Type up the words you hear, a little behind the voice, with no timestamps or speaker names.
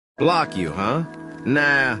Block you, huh?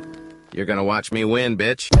 Nah, you're gonna watch me win,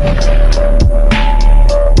 bitch.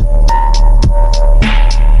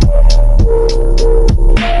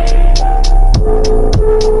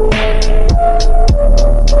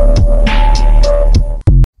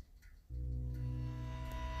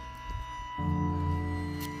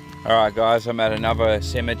 Alright guys, I'm at another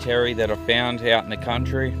cemetery that I found out in the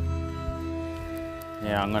country.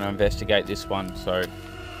 Yeah, I'm going to investigate this one, so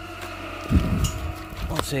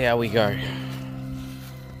let's see how we go.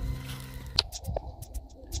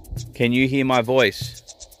 Can you hear my voice?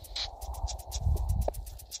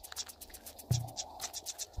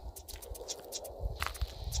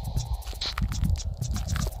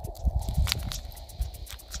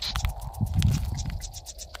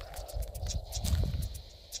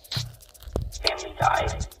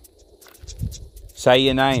 Say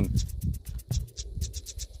your name.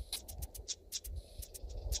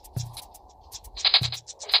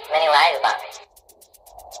 Many lies about me.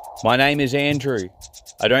 My name is Andrew.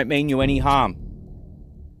 I don't mean you any harm.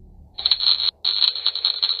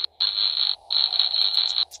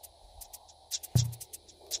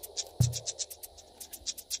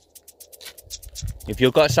 If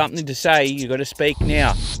you've got something to say, you've got to speak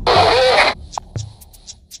now.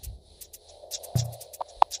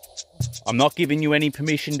 I'm not giving you any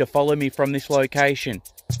permission to follow me from this location.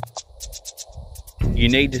 You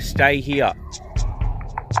need to stay here.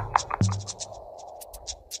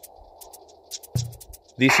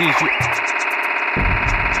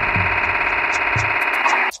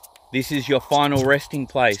 This is your final resting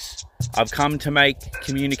place. I've come to make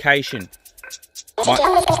communication.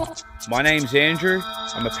 My name's Andrew.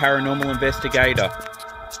 I'm a paranormal investigator.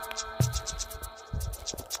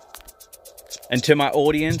 And to my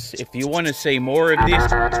audience, if you want to see more of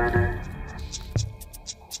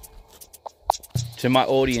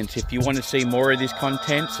this,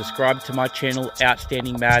 content, subscribe to my channel,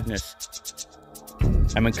 Outstanding Madness.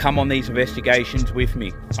 And then come on these investigations with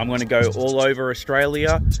me. I'm going to go all over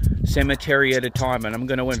Australia, cemetery at a time, and I'm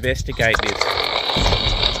going to investigate this.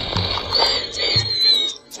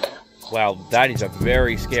 Wow, that is a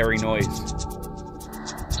very scary noise.